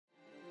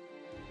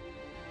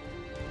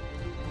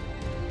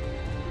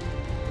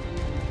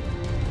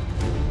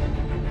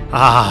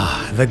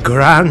Ah, the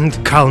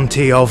grand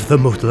county of the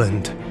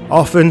Mootland,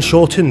 often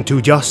shortened to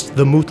just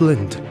the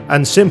Mootland,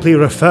 and simply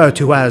referred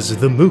to as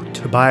the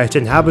Moot by its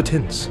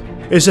inhabitants,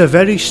 is a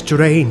very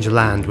strange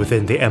land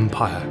within the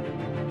Empire.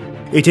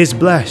 It is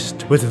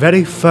blessed with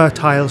very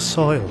fertile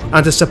soil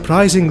and a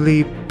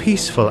surprisingly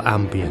peaceful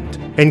ambient,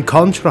 in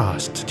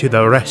contrast to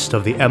the rest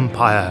of the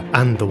Empire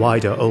and the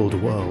wider old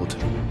world.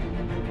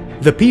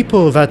 The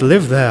people that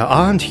live there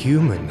aren't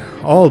human,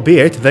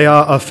 albeit they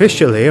are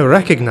officially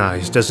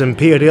recognized as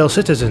Imperial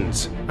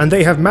citizens, and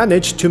they have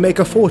managed to make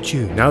a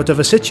fortune out of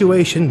a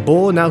situation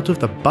born out of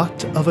the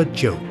butt of a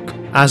joke,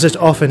 as it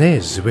often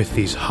is with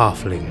these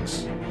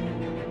halflings.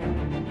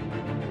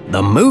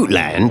 The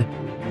Mootland?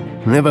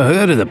 Never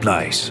heard of the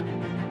place.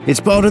 It's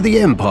part of the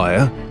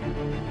Empire?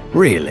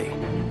 Really?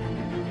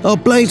 A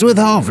place with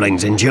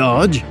halflings in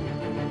charge?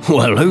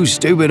 Well, whose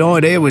stupid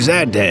idea was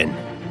that then?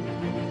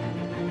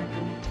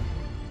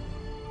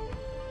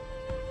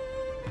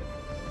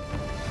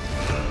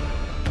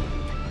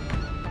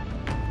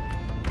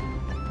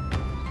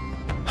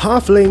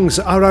 Halflings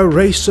are a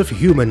race of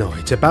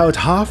humanoids about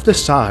half the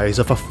size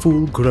of a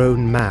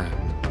full-grown man.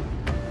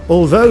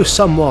 Although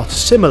somewhat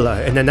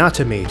similar in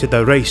anatomy to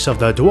the race of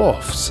the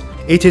dwarfs,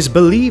 it is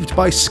believed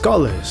by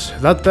scholars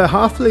that the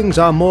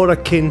halflings are more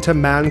akin to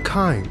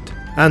mankind,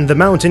 and the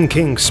Mountain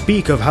Kings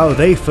speak of how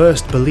they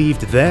first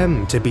believed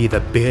them to be the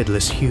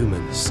beardless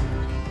humans.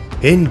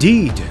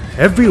 Indeed,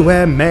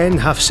 everywhere men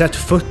have set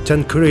foot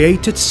and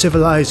created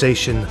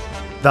civilization,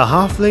 the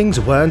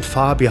halflings weren't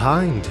far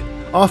behind,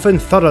 often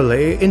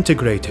thoroughly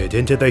integrated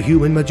into the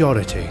human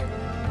majority.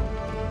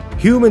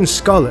 Human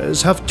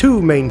scholars have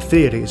two main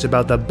theories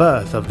about the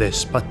birth of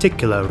this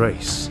particular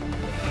race.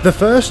 The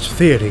first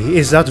theory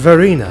is that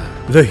Verena,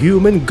 the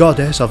human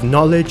goddess of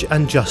knowledge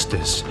and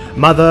justice,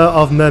 mother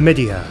of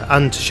Myrmidia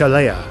and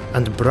Shalea,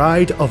 and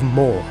bride of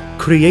Moor,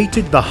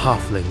 created the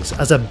halflings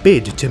as a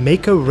bid to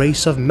make a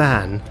race of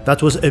man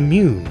that was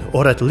immune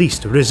or at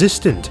least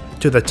resistant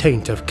to the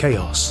taint of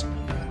chaos.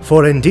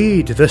 For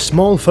indeed, the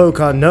small folk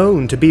are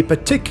known to be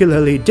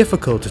particularly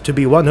difficult to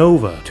be won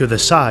over to the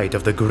side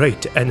of the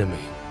great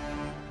enemy.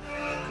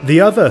 The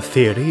other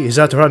theory is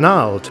that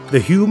Ranald, the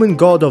human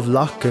god of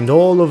luck and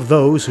all of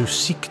those who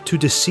seek to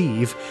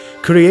deceive,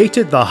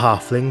 created the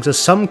halflings as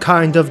some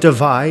kind of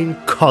divine,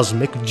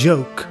 cosmic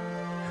joke.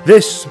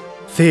 This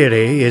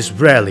theory is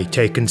rarely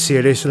taken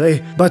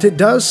seriously, but it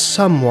does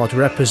somewhat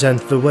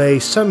represent the way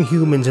some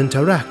humans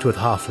interact with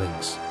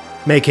halflings,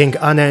 making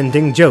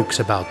unending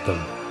jokes about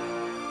them.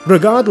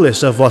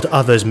 Regardless of what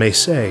others may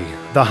say,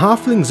 the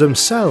halflings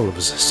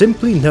themselves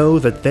simply know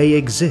that they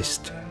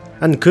exist,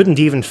 and couldn't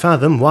even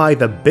fathom why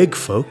the big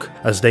folk,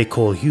 as they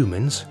call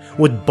humans,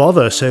 would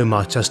bother so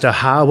much as to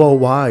how or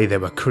why they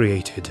were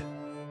created.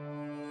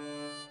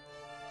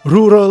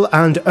 Rural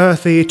and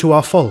earthy to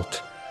a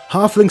fault,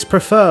 halflings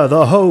prefer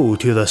the hoe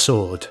to the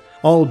sword,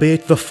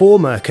 albeit the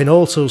former can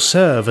also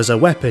serve as a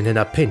weapon in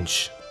a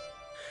pinch.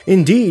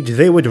 Indeed,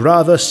 they would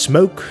rather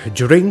smoke,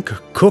 drink,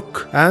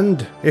 cook,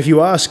 and, if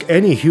you ask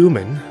any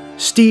human,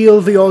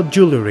 steal the odd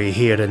jewellery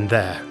here and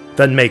there,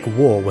 than make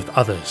war with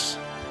others.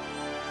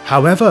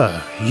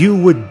 However, you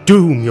would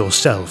doom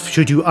yourself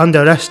should you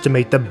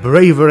underestimate the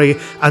bravery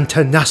and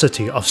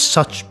tenacity of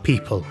such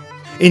people.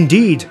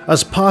 Indeed,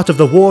 as part of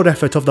the war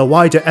effort of the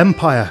wider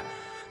empire,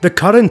 the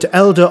current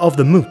Elder of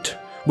the Moot,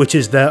 which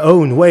is their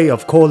own way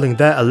of calling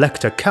their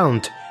Elector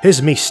Count,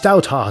 Hisme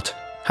Stoutheart,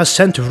 has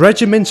sent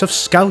regiments of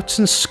scouts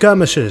and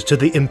skirmishers to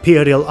the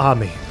Imperial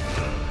army.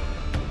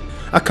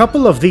 A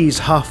couple of these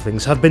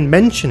halflings have been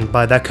mentioned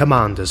by their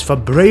commanders for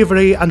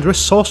bravery and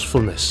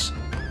resourcefulness,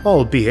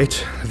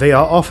 albeit they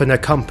are often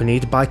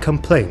accompanied by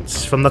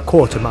complaints from the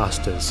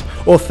quartermasters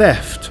or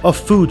theft of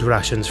food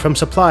rations from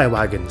supply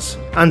wagons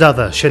and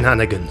other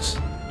shenanigans.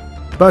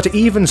 But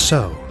even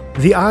so,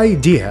 the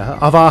idea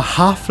of a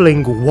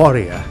halfling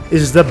warrior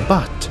is the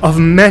butt of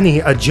many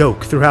a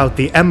joke throughout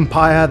the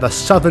Empire, the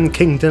Southern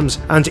Kingdoms,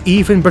 and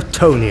even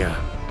Bretonnia.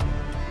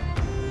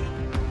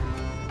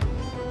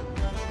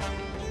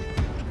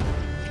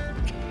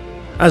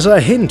 As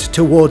a hint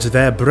towards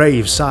their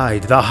brave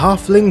side, the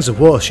halflings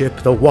worship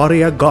the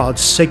warrior god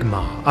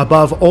Sigmar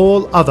above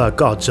all other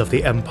gods of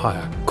the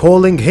Empire,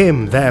 calling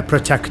him their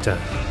protector.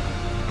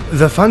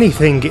 The funny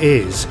thing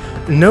is,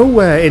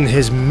 nowhere in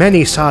his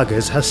many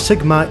sagas has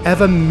Sigmar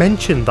ever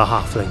mentioned the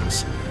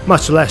halflings,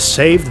 much less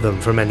saved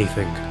them from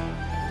anything.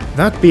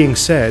 That being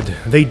said,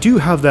 they do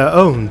have their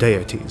own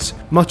deities,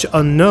 much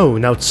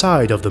unknown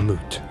outside of the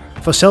Moot,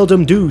 for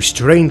seldom do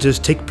strangers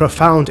take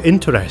profound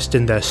interest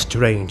in their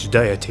strange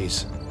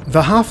deities.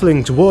 The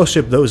halflings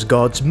worship those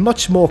gods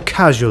much more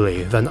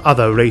casually than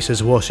other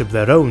races worship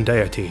their own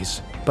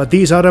deities, but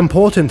these are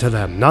important to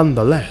them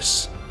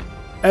nonetheless.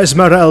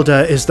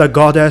 Esmeralda is the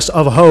goddess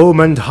of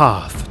home and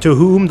hearth, to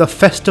whom the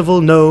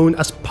festival known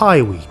as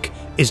Pie Week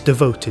is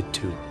devoted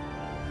to.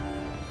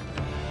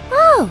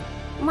 Oh,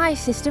 my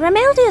sister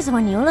Imelda is the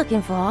one you're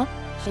looking for.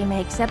 She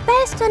makes the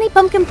best honey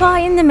pumpkin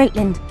pie in the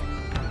Mootland.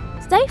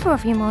 Stay for a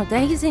few more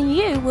days and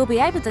you will be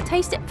able to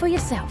taste it for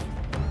yourself.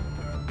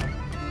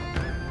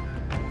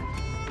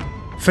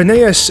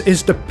 Phineas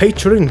is the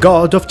patron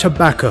god of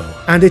tobacco,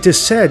 and it is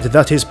said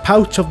that his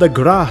pouch of the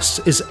grass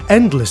is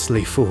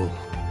endlessly full.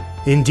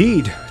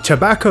 Indeed,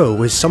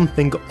 tobacco is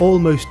something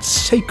almost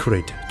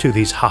sacred to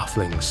these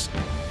halflings.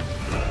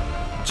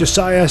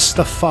 Josias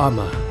the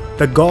farmer,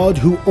 the god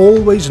who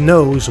always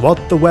knows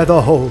what the weather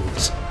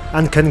holds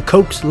and can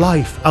coax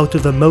life out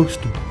of the most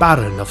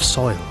barren of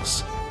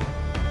soils.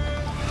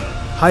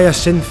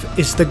 Hyacinth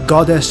is the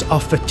goddess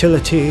of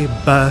fertility,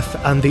 birth,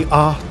 and the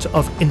art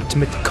of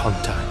intimate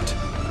contact.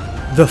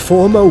 The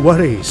former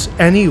worries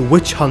any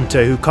witch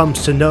hunter who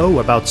comes to know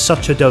about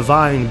such a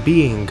divine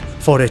being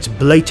for its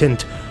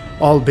blatant,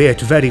 albeit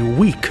very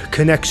weak,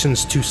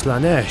 connections to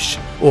Slaanesh,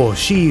 or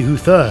she who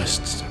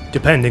thirsts,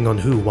 depending on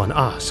who one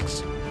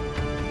asks.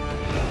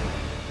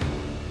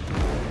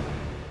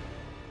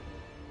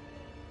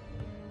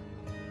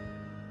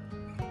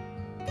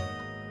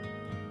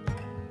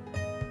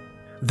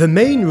 The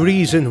main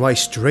reason why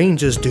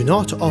strangers do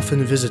not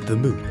often visit the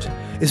Moot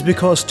is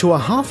because to a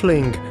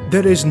halfling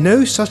there is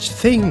no such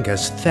thing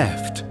as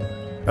theft,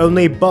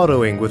 only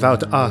borrowing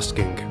without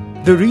asking.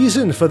 The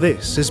reason for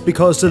this is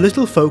because the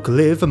little folk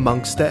live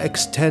amongst their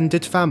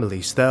extended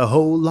families their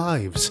whole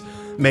lives,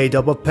 made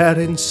up of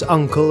parents,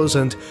 uncles,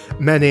 and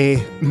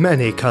many,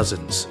 many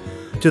cousins,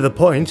 to the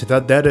point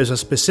that there is a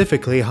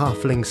specifically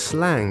halfling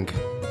slang.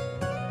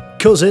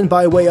 Cousin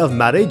by way of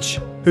marriage,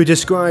 who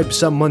describes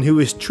someone who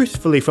is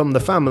truthfully from the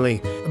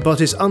family,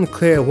 but is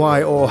unclear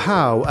why or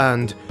how,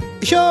 and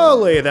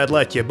surely they'd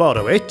let you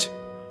borrow it.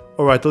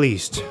 Or at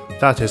least,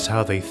 that is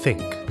how they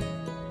think.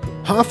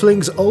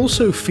 Halflings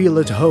also feel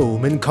at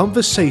home in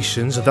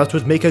conversations that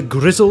would make a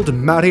grizzled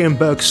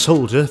Marienburg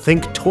soldier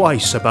think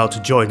twice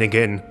about joining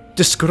in,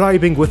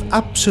 describing with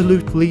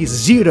absolutely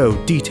zero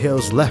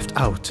details left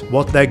out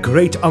what their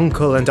great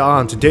uncle and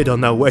aunt did on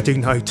their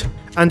wedding night,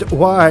 and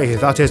why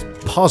that is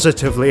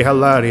positively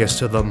hilarious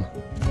to them.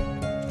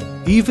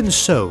 Even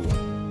so,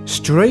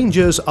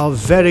 strangers are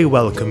very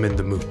welcome in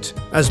the Moot,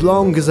 as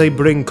long as they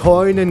bring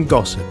coin and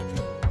gossip,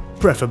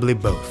 preferably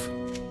both.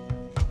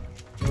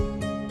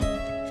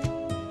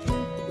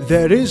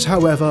 There is,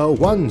 however,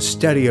 one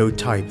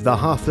stereotype the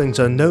halflings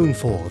are known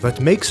for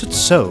that makes it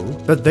so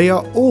that they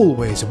are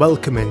always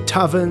welcome in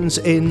taverns,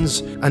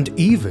 inns, and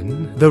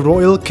even the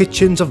royal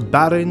kitchens of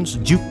barons,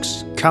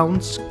 dukes,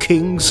 counts,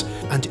 kings,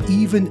 and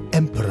even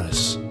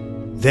emperors.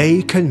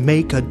 They can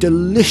make a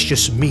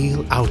delicious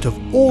meal out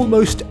of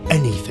almost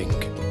anything.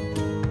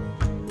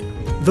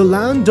 The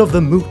land of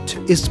the Moot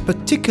is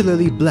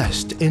particularly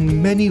blessed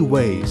in many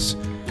ways.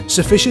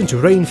 Sufficient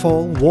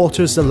rainfall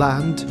waters the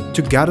land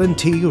to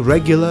guarantee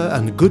regular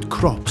and good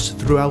crops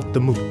throughout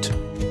the Moot.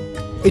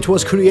 It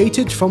was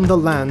created from the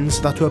lands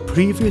that were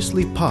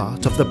previously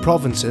part of the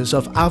provinces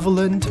of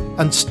Aveland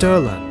and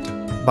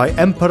Sturland by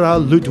Emperor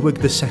Ludwig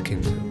II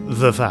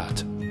the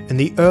Fat in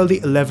the early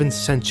 11th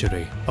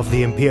century of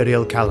the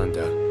imperial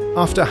calendar,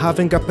 after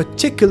having a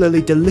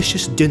particularly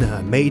delicious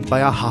dinner made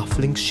by a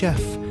halfling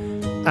chef,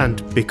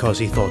 and because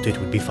he thought it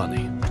would be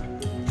funny.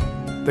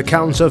 The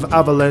Counts of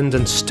Aveland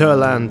and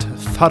Sturland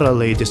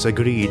thoroughly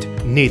disagreed,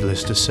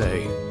 needless to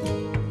say.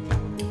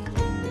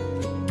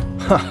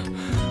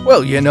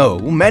 Well, you know,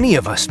 many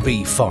of us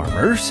be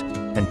farmers,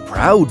 and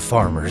proud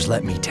farmers,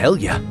 let me tell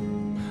you.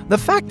 The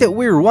fact that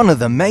we're one of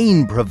the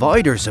main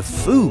providers of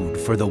food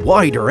for the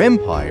wider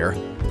empire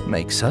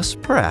makes us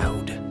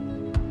proud.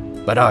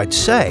 But I'd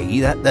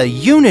say that the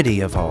unity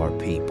of our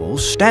people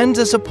stands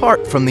us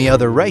apart from the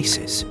other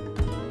races.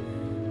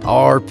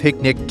 Our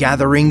picnic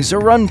gatherings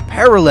are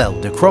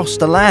unparalleled across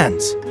the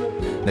lands.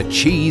 The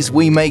cheese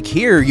we make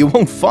here you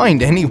won't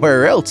find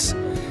anywhere else,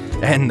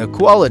 and the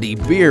quality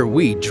beer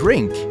we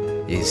drink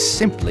is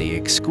simply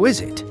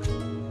exquisite.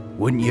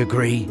 Wouldn't you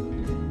agree?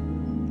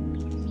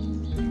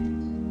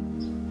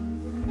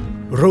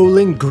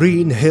 Rolling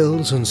green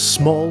hills and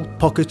small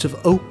pockets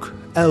of oak,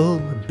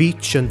 elm,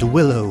 beech and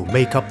willow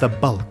make up the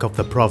bulk of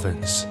the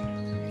province.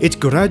 It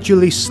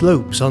gradually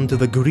slopes onto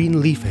the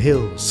Greenleaf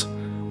Hills,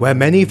 where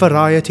many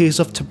varieties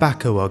of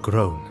tobacco are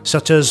grown,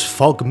 such as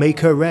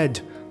Fogmaker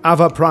Red,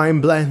 Ava Prime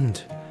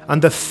Blend,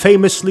 and the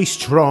famously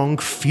strong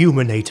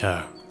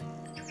Fuminator.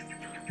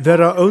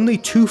 There are only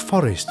 2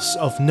 forests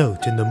of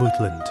note in the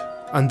Mootland,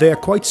 and they are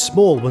quite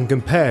small when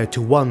compared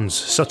to ones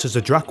such as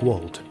the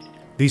Drakwold.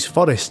 These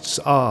forests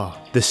are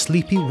the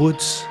Sleepy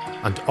Woods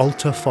and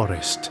Altar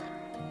Forest.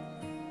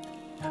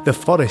 The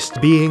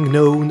forest being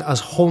known as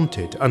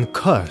haunted and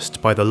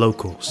cursed by the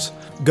locals,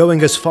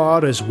 going as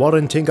far as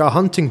warranting a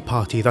hunting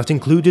party that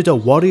included a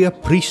warrior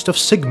priest of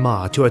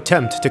Sigmar to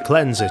attempt to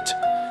cleanse it.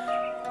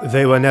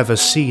 They were never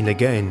seen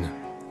again,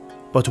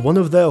 but one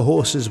of their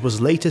horses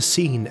was later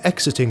seen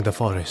exiting the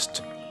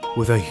forest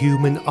with a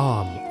human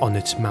arm on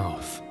its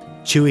mouth,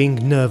 chewing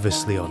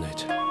nervously on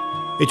it.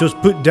 It was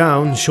put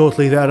down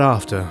shortly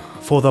thereafter,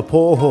 for the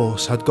poor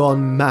horse had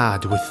gone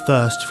mad with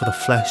thirst for the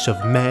flesh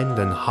of men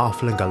and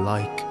halfling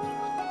alike.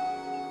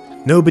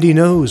 Nobody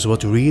knows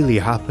what really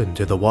happened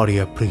to the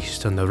warrior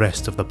priest and the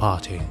rest of the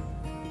party.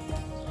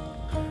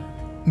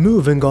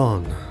 Moving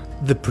on,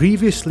 the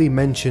previously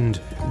mentioned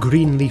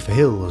Greenleaf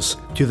Hills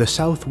to the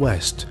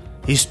southwest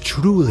is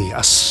truly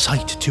a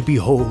sight to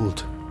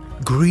behold.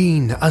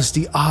 Green as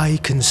the eye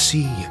can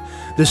see,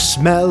 the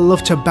smell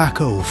of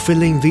tobacco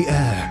filling the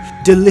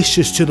air,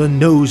 delicious to the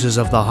noses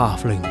of the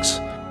halflings.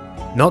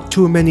 Not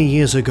too many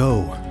years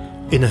ago,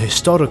 in a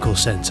historical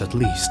sense at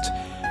least,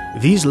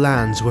 these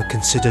lands were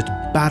considered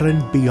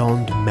barren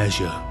beyond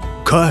measure,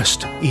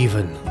 cursed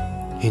even.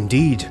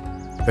 Indeed,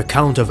 the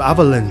Count of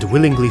Averland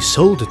willingly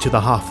sold it to the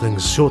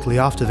halflings shortly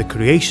after the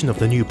creation of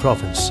the new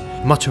province,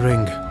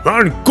 muttering,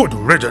 "And good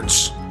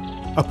riddance,"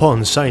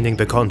 upon signing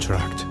the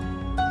contract.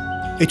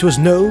 It was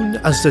known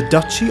as the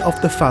Duchy of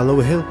the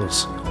Fallow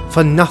Hills,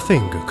 for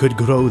nothing could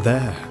grow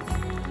there.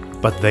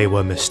 But they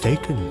were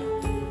mistaken.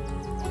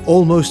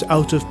 Almost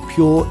out of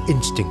pure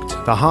instinct,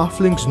 the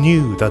halflings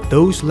knew that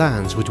those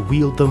lands would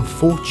wield them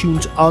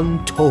fortunes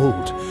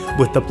untold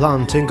with the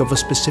planting of a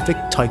specific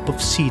type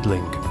of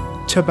seedling,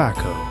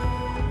 tobacco.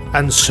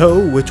 And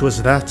so it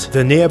was that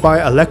the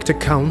nearby elector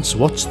counts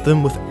watched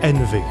them with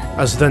envy,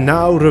 as the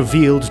now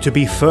revealed to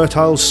be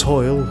fertile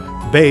soil,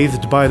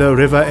 bathed by the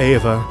River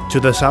Ava to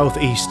the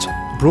southeast,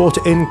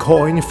 brought in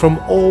coin from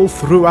all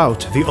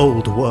throughout the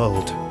old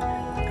world.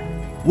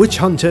 Witch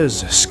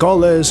hunters,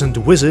 scholars and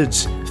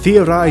wizards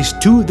theorize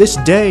to this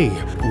day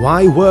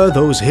why were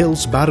those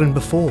hills barren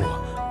before,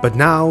 but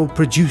now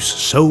produce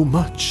so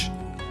much.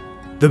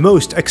 The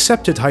most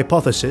accepted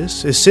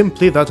hypothesis is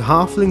simply that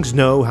halflings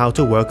know how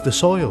to work the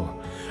soil,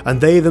 and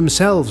they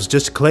themselves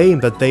just claim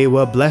that they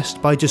were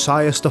blessed by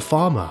Josias the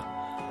farmer.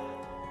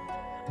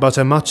 But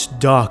a much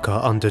darker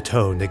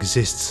undertone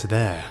exists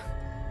there.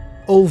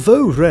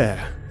 Although rare,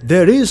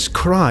 there is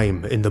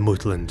crime in the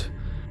Mootland.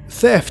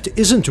 Theft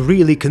isn't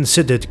really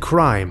considered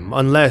crime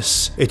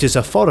unless it is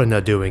a foreigner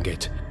doing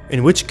it,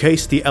 in which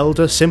case the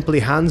elder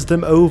simply hands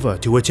them over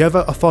to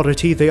whichever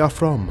authority they are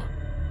from.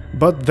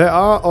 But there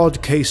are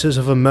odd cases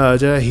of a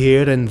murder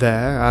here and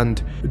there,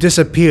 and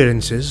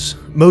disappearances,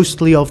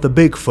 mostly of the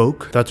big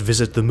folk that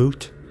visit the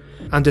Moot,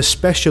 and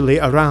especially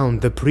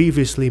around the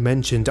previously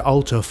mentioned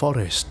Altar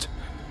Forest,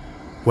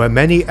 where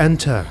many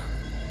enter,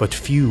 but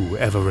few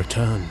ever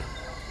return.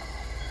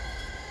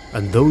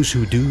 And those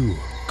who do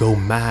go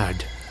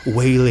mad,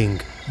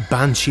 wailing,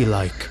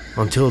 banshee-like,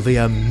 until they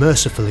are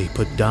mercifully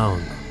put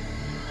down.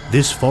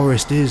 This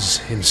forest is,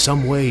 in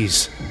some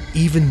ways,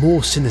 even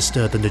more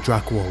sinister than the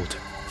Drakwold,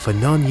 for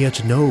none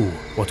yet know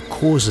what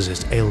causes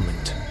its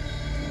ailment.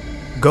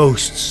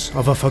 Ghosts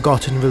of a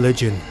forgotten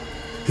religion,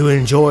 who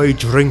enjoy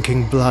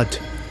drinking blood,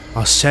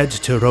 are said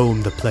to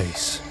roam the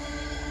place.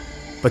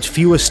 But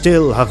fewer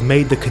still have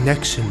made the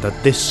connection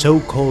that this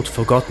so-called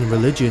forgotten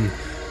religion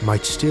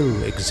might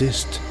still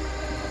exist.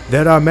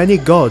 There are many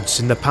gods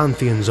in the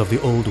pantheons of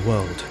the old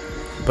world,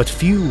 but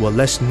few are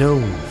less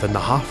known than the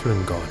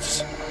halfling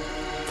gods.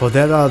 For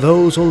there are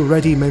those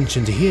already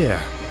mentioned here,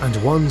 and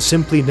one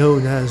simply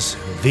known as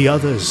the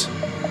Others,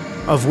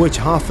 of which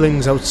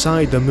halflings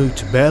outside the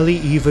Moot barely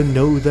even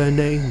know their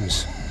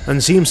names,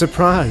 and seem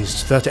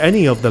surprised that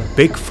any of the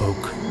big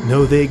folk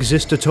know they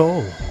exist at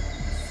all.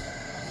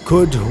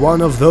 Could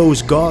one of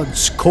those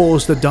gods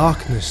cause the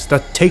darkness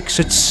that takes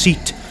its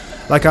seat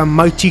like a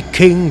mighty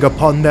king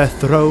upon their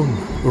throne,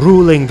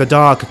 ruling the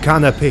dark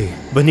canopy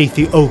beneath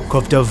the oak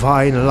of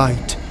divine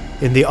light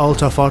in the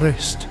Altar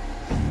Forest?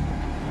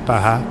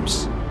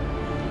 Perhaps.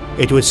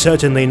 It would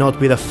certainly not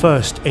be the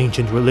first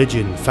ancient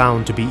religion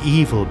found to be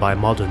evil by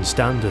modern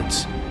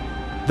standards.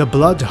 The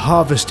blood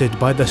harvested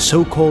by the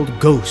so-called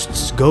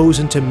ghosts goes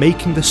into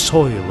making the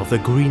soil of the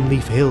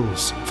Greenleaf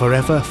Hills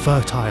forever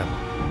fertile.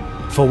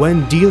 For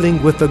when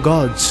dealing with the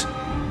gods,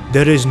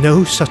 there is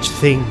no such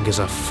thing as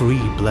a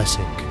free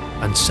blessing,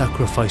 and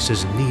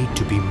sacrifices need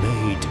to be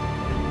made.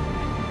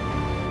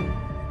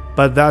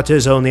 But that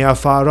is only a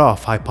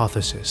far-off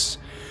hypothesis,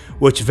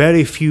 which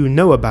very few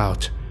know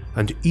about,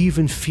 and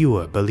even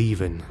fewer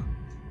believe in.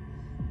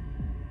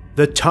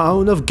 The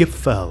town of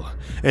Gipfel,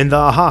 in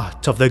the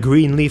heart of the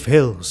Greenleaf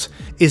Hills,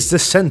 is the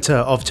centre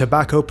of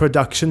tobacco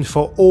production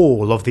for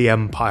all of the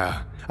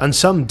Empire, and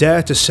some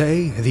dare to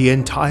say the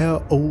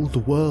entire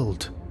Old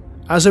World.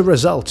 As a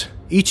result,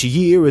 each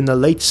year in the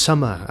late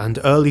summer and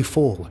early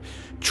fall,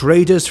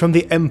 traders from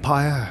the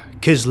Empire,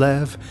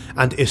 Kislev,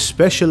 and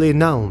especially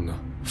Nuln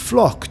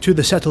flock to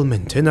the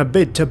settlement in a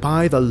bid to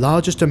buy the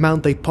largest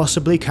amount they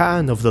possibly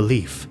can of the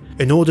leaf,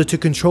 in order to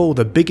control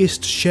the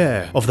biggest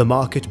share of the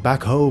market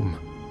back home,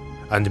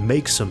 and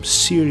make some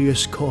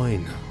serious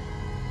coin.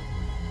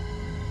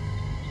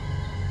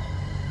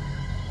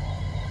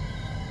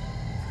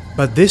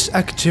 But this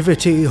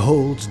activity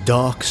holds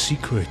dark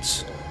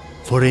secrets,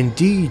 for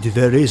indeed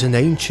there is an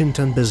ancient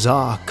and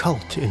bizarre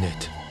cult in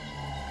it.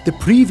 The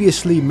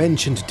previously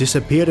mentioned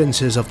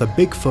disappearances of the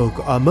big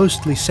folk are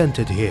mostly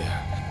centered here,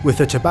 with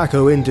the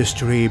tobacco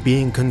industry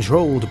being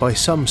controlled by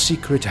some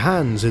secret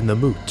hands in the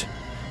Moot.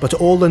 But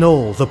all in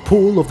all, the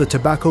pool of the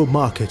tobacco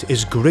market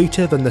is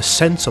greater than the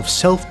sense of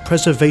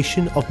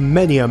self-preservation of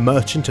many a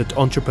merchant and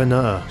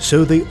entrepreneur,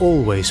 so they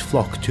always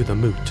flock to the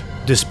Moot,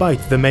 despite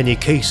the many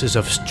cases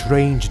of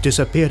strange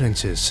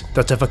disappearances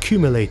that have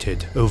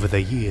accumulated over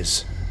the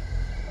years.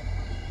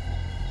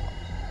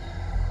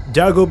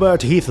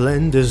 Dagobert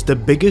Heathland is the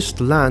biggest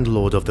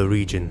landlord of the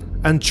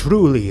region, and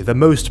truly the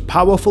most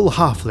powerful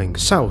halfling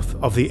south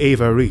of the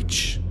Ava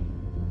Reach.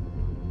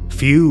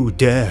 Few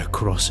dare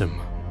cross him.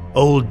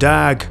 Old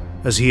Dag,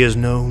 as he is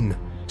known,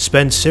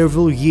 spent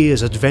several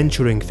years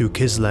adventuring through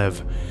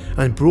Kislev,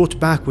 and brought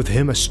back with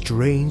him a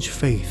strange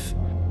faith.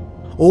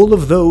 All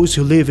of those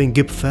who live in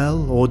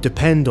Gipfel or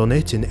depend on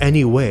it in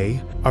any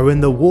way are in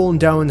the worn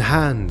down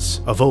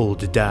hands of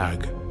Old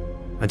Dag,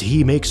 and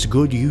he makes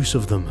good use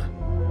of them.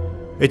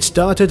 It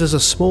started as a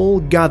small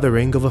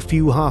gathering of a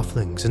few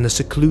halflings in a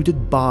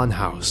secluded barn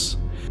house,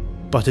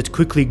 but it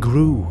quickly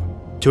grew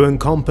to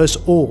encompass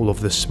all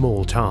of the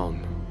small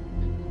town.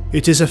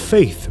 It is a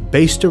faith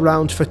based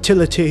around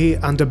fertility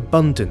and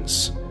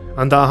abundance,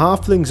 and the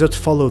halflings that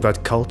follow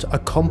that cult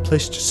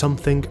accomplished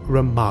something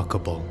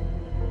remarkable.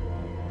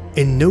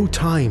 In no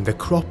time, the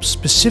crops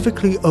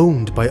specifically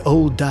owned by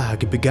Old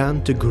Dag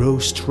began to grow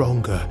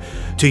stronger,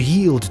 to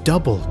yield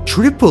double,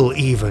 triple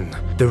even,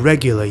 the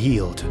regular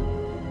yield.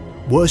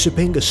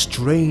 Worshipping a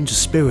strange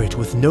spirit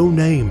with no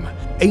name,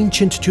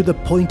 ancient to the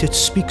point it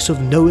speaks of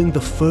knowing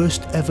the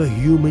first ever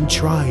human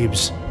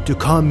tribes to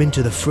come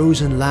into the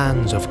frozen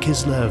lands of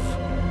Kislev.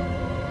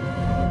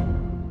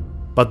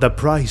 But the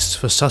price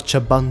for such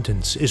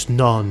abundance is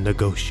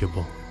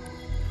non-negotiable.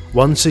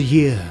 Once a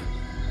year,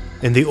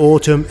 in the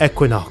autumn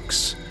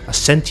equinox, a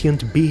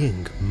sentient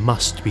being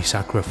must be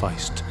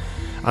sacrificed,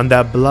 and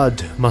their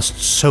blood must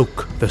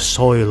soak the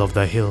soil of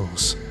the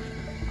hills.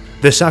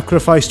 The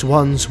sacrificed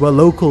ones were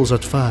locals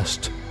at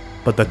first,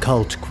 but the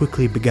cult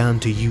quickly began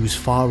to use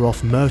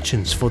far-off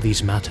merchants for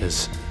these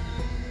matters.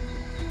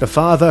 The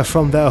farther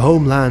from their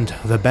homeland,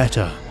 the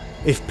better.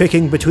 If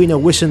picking between a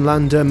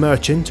Wissenlander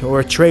merchant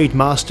or a trade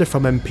master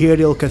from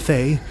Imperial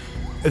Cathay,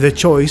 the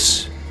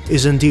choice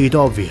is indeed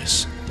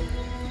obvious.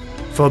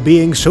 For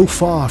being so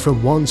far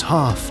from one's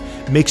hearth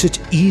makes it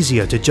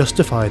easier to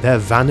justify their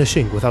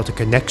vanishing without a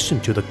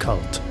connection to the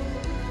cult.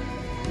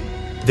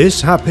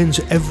 This happens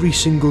every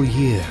single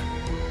year,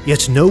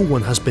 yet no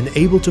one has been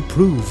able to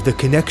prove the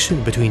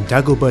connection between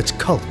Dagobert's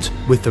cult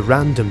with the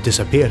random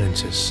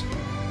disappearances.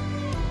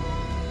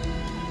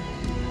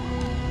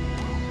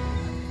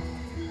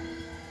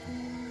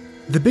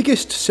 The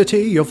biggest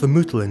city of the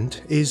Mootland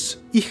is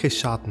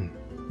Icheschatten,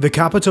 the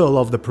capital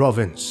of the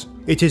province.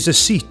 It is a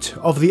seat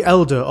of the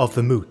Elder of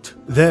the Moot,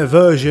 their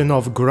version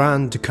of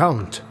Grand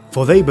Count,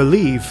 for they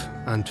believe,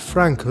 and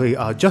frankly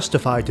are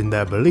justified in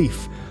their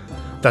belief,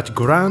 that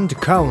Grand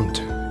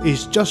Count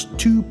is just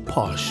too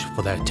posh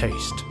for their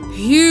taste.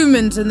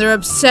 Humans and their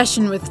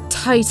obsession with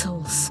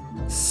titles.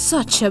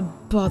 Such a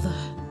bother.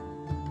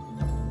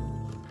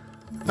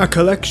 A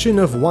collection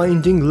of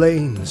winding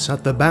lanes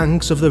at the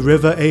banks of the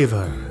River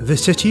Ava, the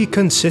city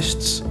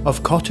consists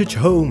of cottage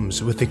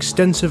homes with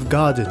extensive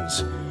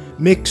gardens,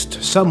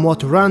 mixed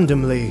somewhat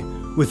randomly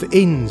with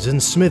inns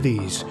and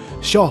smithies,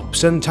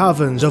 shops and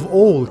taverns of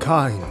all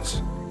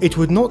kinds. It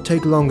would not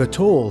take long at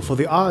all for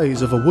the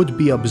eyes of a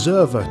would-be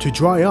observer to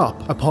dry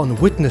up upon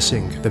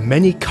witnessing the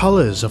many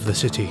colours of the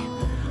city,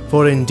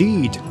 for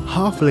indeed,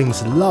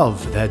 halflings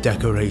love their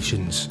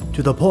decorations,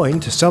 to the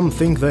point some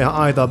think they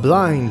are either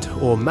blind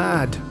or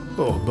mad,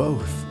 or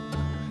both.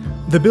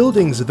 The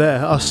buildings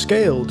there are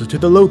scaled to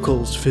the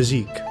locals'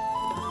 physique,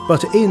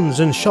 but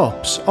inns and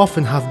shops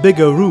often have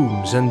bigger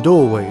rooms and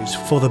doorways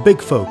for the big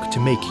folk to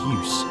make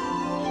use.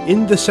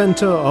 In the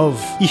centre of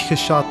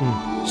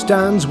Icheschatten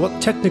stands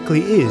what technically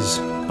is,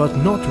 but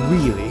not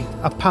really,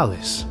 a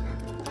palace,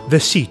 the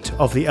seat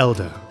of the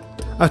Elder.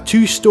 A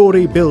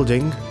two-story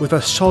building with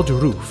a sod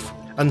roof,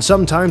 and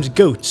sometimes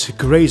goats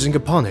grazing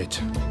upon it,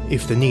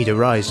 if the need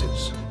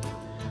arises.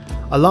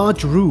 A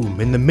large room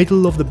in the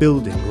middle of the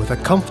building with a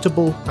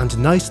comfortable and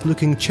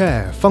nice-looking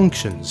chair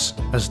functions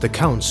as the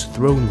Count's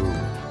throne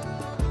room.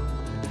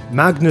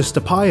 Magnus the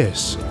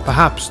Pious,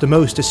 perhaps the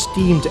most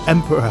esteemed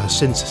emperor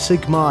since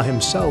Sigmar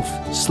himself,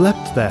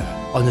 slept there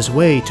on his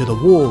way to the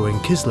war in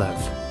Kislev,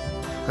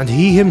 and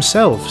he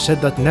himself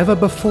said that never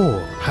before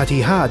had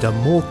he had a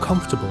more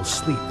comfortable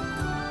sleep.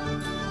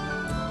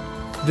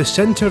 The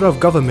centre of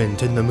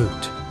government in the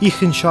Moot,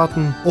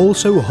 Icheschatten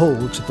also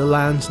holds the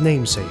land's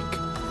namesake,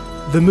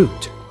 the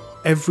Moot,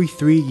 every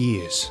 3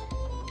 years.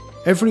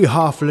 Every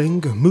halfling,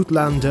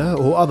 Mootlander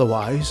or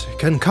otherwise,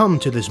 can come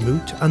to this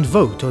Moot and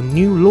vote on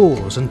new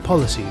laws and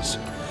policies,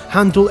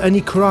 handle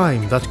any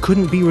crime that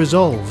couldn't be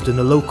resolved in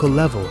the local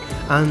level,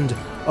 and,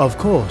 of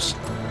course,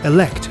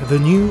 elect the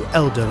new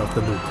Elder of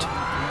the Moot.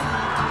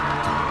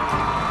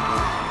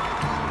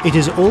 It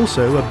is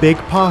also a big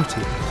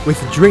party,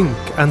 with drink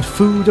and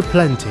food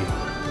aplenty.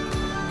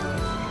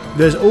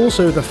 There's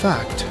also the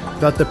fact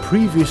that the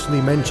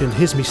previously mentioned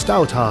Hismi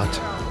Stoutheart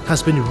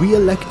has been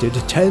re-elected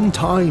 10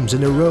 times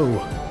in a row,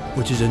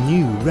 which is a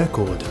new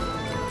record.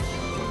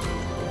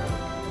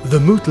 The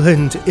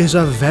Mootland is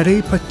a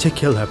very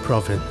particular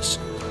province,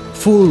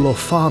 full of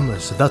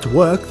farmers that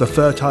work the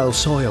fertile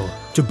soil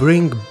to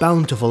bring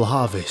bountiful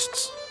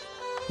harvests.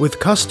 With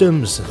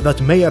customs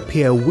that may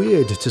appear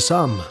weird to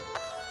some,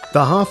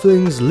 the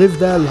halflings live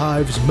their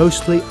lives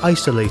mostly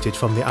isolated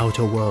from the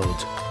outer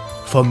world,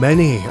 for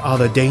many are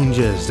the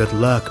dangers that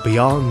lurk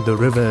beyond the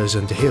rivers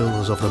and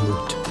hills of the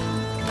Moot.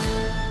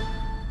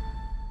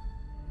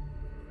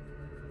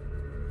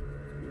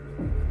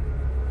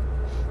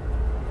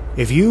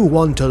 If you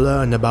want to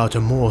learn about a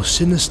more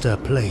sinister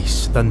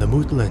place than the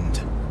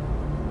Mootland,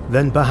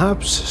 then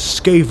perhaps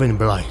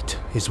Skavenblight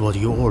is what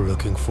you're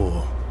looking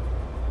for.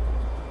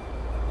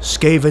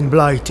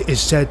 Skavenblight is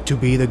said to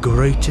be the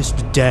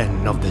greatest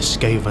den of the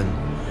Skaven,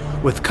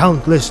 with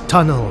countless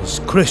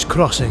tunnels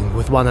crisscrossing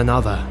with one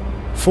another,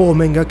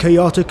 forming a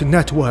chaotic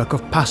network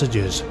of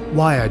passages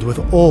wired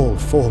with all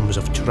forms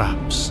of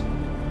traps.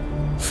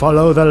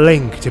 Follow the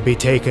link to be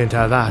taken to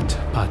that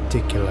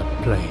particular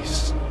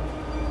place.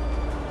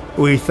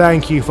 We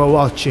thank you for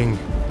watching,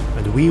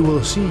 and we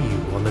will see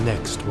you on the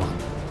next one.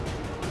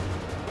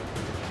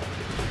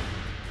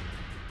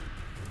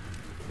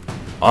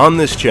 On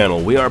this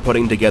channel, we are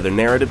putting together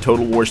narrative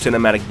Total War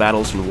cinematic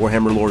battles and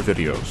Warhammer lore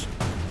videos.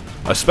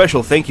 A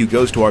special thank you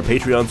goes to our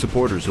Patreon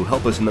supporters who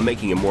help us in the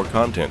making of more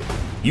content.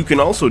 You can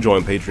also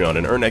join Patreon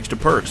and earn extra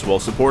perks while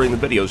supporting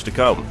the videos to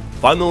come.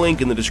 Find the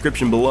link in the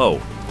description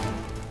below.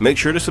 Make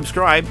sure to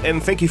subscribe,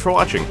 and thank you for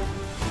watching.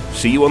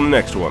 See you on the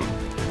next one.